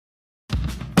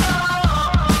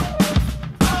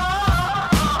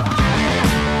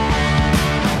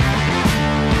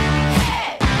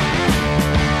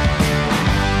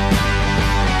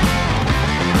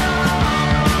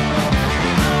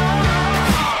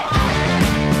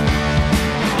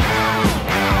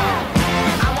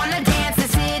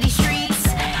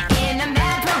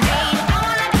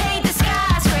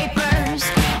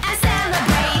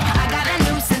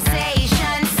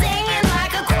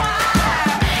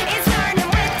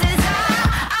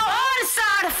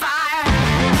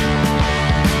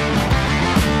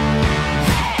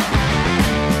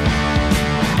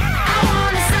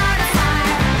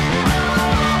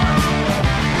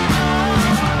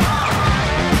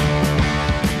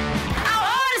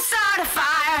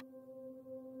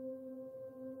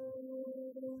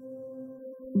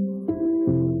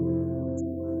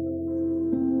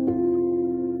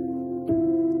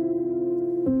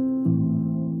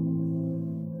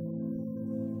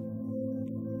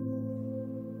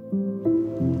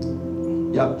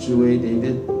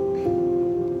David,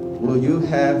 will you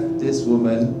have this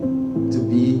woman to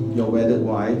be your wedded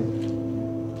wife,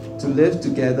 to live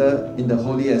together in the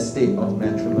holy estate of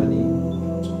matrimony?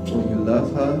 Will you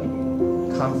love her,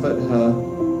 comfort her,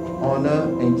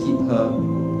 honor and keep her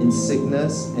in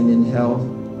sickness and in health,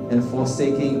 and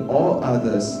forsaking all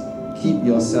others, keep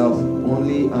yourself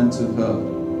only unto her,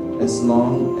 as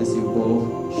long as you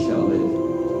both shall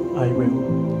live? I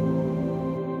will.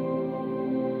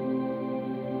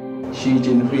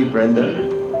 Brenda,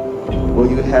 will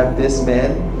you have this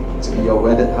man to be your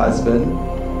wedded husband,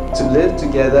 to live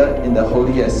together in the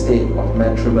holy estate of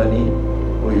matrimony?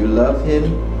 Will you love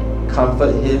him,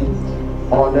 comfort him,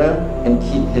 honor and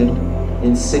keep him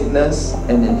in sickness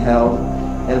and in health,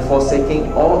 and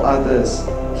forsaking all others,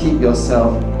 keep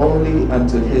yourself only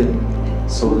unto him,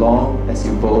 so long as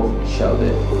you both shall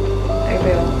live? I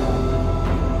will.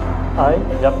 I,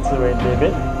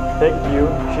 David, take you,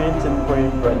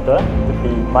 Brenda, to be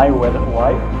my wedded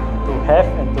wife, to have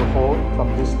and to hold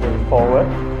from this day forward,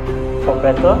 for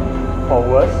better, for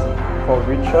worse, for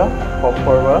richer, for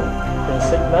poorer, in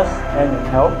sickness and in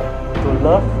health, to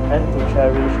love and to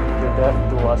cherish to death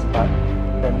do us part.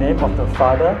 In the name of the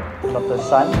Father, and of the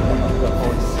Son, and of the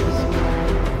Holy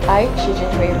Spirit. I,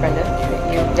 Brenda, take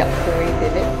you,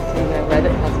 David, to be my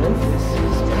wedded husband,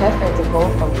 to have and to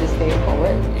hold from this day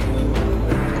forward,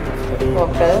 for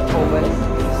better, for worse,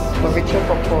 for richer,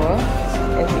 for poorer,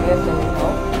 in sickness and in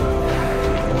health,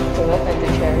 to love and to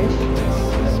cherish,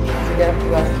 to death do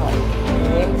us part. In the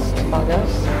name of the Father, the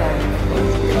Son, and the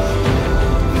Holy Spirit.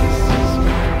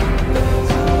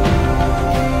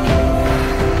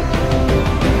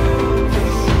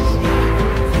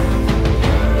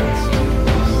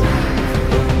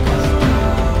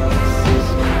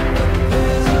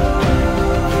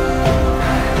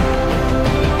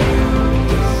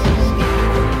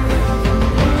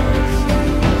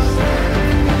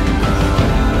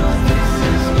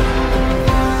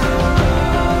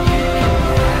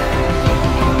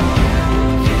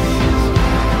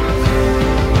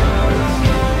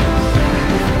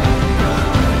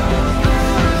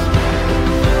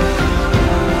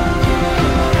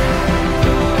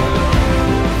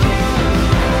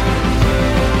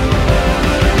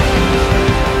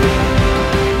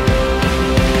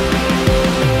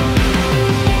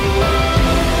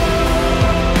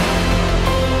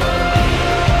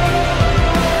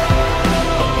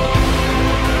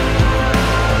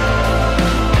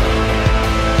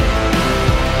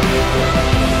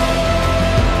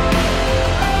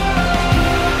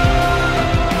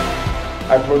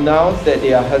 I pronounce that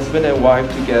they are husband and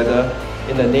wife together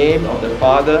in the name of the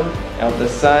Father, and of the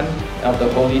Son, and of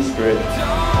the Holy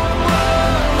Spirit.